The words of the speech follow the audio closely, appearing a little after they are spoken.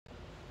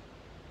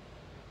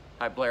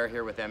Hi, Blair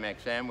here with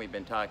MXM. We've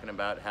been talking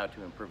about how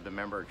to improve the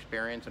member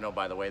experience. And oh,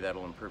 by the way,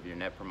 that'll improve your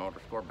Net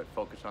Promoter Score, but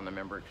focus on the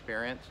member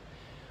experience.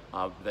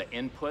 The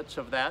inputs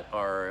of that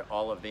are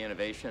all of the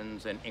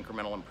innovations and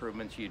incremental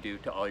improvements you do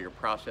to all your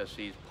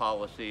processes,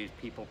 policies,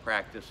 people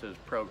practices,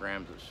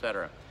 programs,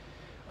 etc.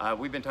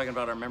 We've been talking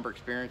about our member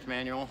experience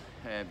manual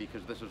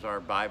because this is our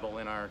Bible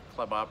in our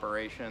club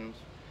operations.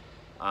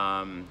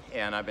 And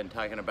I've been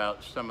talking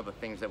about some of the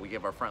things that we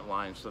give our front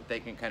lines so that they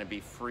can kind of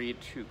be free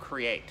to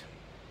create.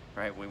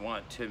 Right, we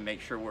want to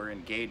make sure we're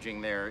engaging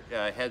their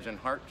heads and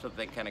hearts so that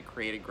they kind of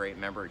create a great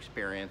member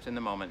experience in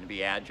the moment and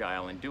be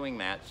agile in doing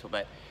that, so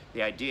that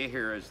the idea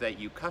here is that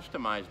you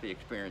customize the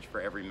experience for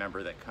every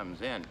member that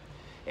comes in.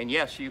 And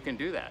yes, you can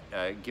do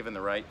that given the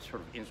right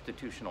sort of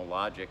institutional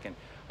logic. And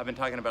I've been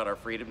talking about our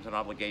freedoms and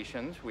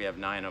obligations. We have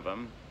 9 of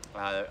them.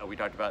 We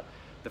talked about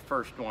the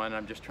first one.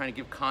 I'm just trying to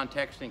give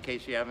context in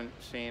case you haven't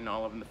seen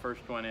all of them. The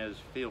first one is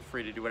feel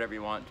free to do whatever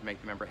you want to make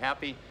the member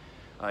happy.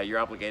 You're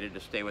obligated to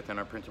stay within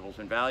our principles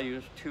and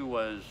values. 2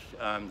 was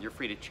you're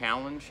free to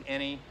challenge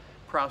any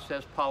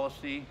process,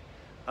 policy,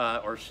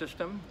 or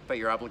system, but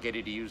you're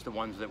obligated to use the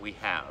ones that we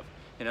have.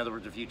 In other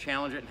words, if you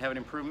challenge it and have an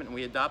improvement and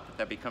we adopt it,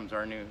 that becomes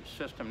our new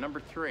system.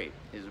 Number 3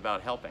 is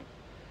about helping,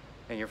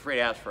 and you're free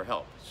to ask for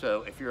help.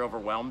 So if you're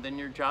overwhelmed in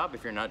your job,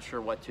 if you're not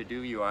sure what to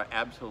do, you are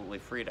absolutely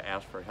free to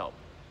ask for help.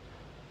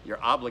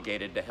 You're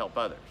obligated to help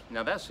others.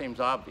 Now that seems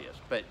obvious,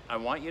 but I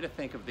want you to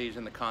think of these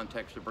in the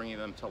context of bringing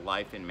them to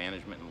life in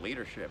management and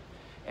leadership,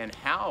 and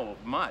how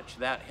much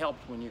that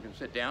helps when you can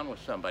sit down with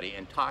somebody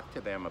and talk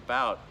to them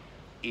about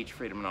each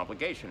freedom and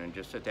obligation and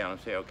just sit down and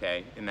say,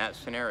 okay, in that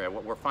scenario,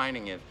 what we're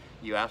finding is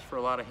you ask for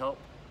a lot of help,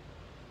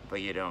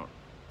 but you don't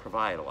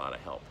provide a lot of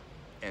help.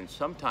 And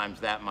sometimes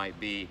that might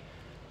be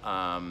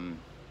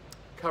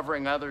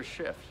covering other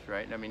shifts,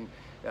 right? I mean,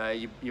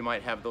 you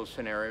might have those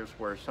scenarios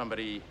where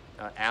somebody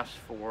asks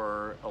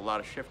for a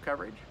lot of shift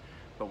coverage,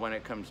 but when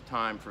it comes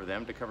time for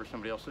them to cover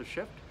somebody else's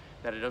shift,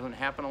 that it doesn't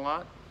happen a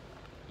lot,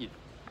 you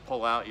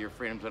pull out your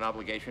freedoms and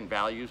obligation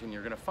values, and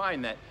you're going to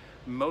find that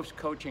most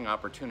coaching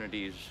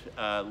opportunities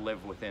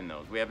live within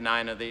those. We have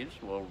 9 of these.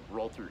 We'll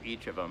roll through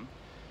each of them.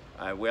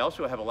 We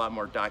also have a lot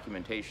more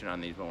documentation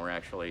on these when we're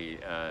actually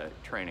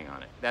training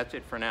on it. That's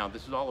it for now.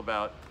 This is all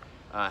about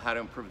how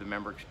to improve the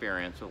member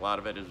experience. A lot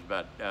of it is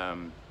about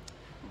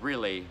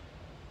really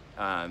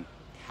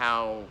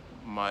how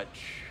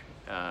much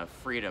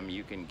freedom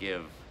you can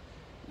give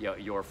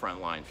your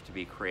front lines to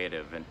be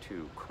creative and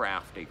to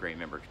craft a great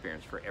member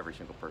experience for every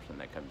single person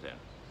that comes in.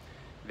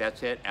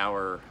 That's it.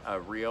 Our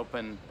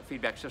Reopen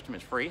feedback system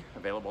is free,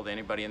 available to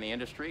anybody in the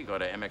industry. Go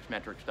to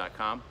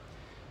mxmetrics.com.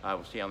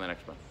 We'll see you on the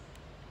next one.